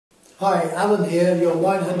Hi, Alan here, your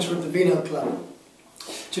wine hunter at the Vino Club.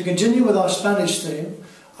 To continue with our Spanish theme,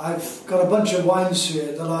 I've got a bunch of wines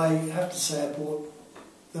here that I have to say I bought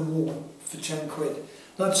them all for 10 quid.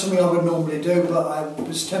 Not something I would normally do, but I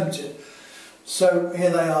was tempted. So here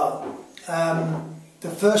they are. The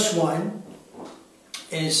first wine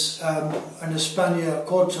is an España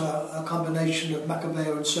Corta, a combination of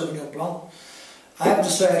Macabeo and Sauvignon Blanc. I have to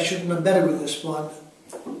say I shouldn't have betted with this one,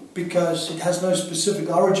 because it has no specific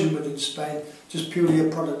origin within Spain, just purely a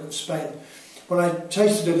product of Spain. When I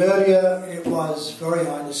tasted it earlier, it was very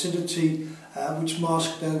high in acidity, which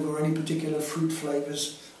masked over any particular fruit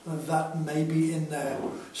flavours that may be in there.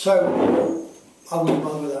 So I wouldn't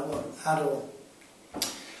bother with that one at all.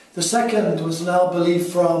 The second was an Albeli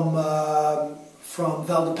from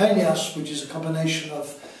Valdepeñas, which is a combination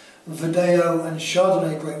of Verdeo and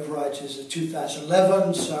Chardonnay grape varieties of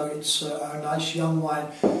 2011, so it's a nice young wine,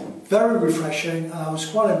 very refreshing, and I was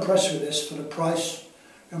quite impressed with this for the price.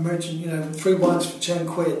 Imagine, 3 wines for 10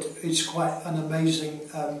 quid, it's quite an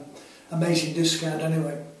amazing discount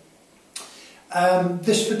anyway.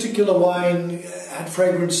 This particular wine had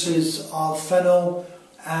fragrances of fennel,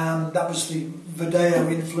 and that was the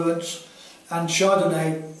Verdeo influence, and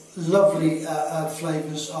Chardonnay, lovely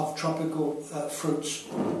flavours of tropical fruits.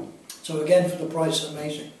 So again, for the price,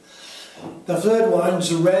 amazing. The third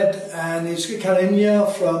wine's a red, and it's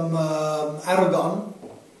Cariño from Aragon.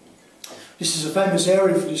 This is a famous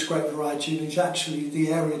area for this grape variety, and it's actually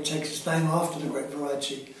the area takes its name after the grape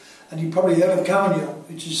variety. And you've probably heard of Cariño,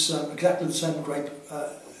 which is exactly the same grape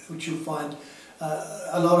which you'll find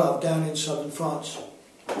a lot of down in southern France.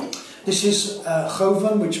 This is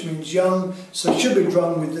Joven, which means young, so it should be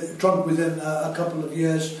drunk within a couple of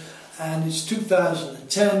years, and it's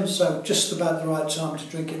 2010, so just about the right time to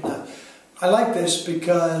drink it now. I like this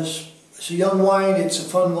because it's a young wine, it's a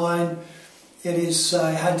fun wine, it is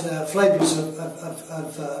had flavours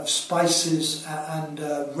of spices and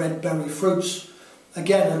red berry fruits.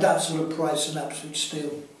 Again, at that sort of price, an absolute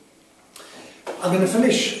steal. I'm going to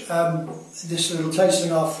finish this little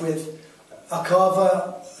tasting off with a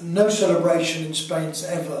cava. No celebration in Spain's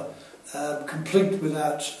ever complete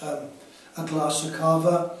without a glass of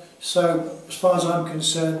cava. So, as far as I'm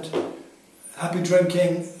concerned, happy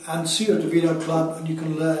drinking, and see you at the Vino Club, and you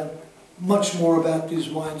can learn much more about these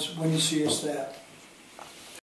wines when you see us there.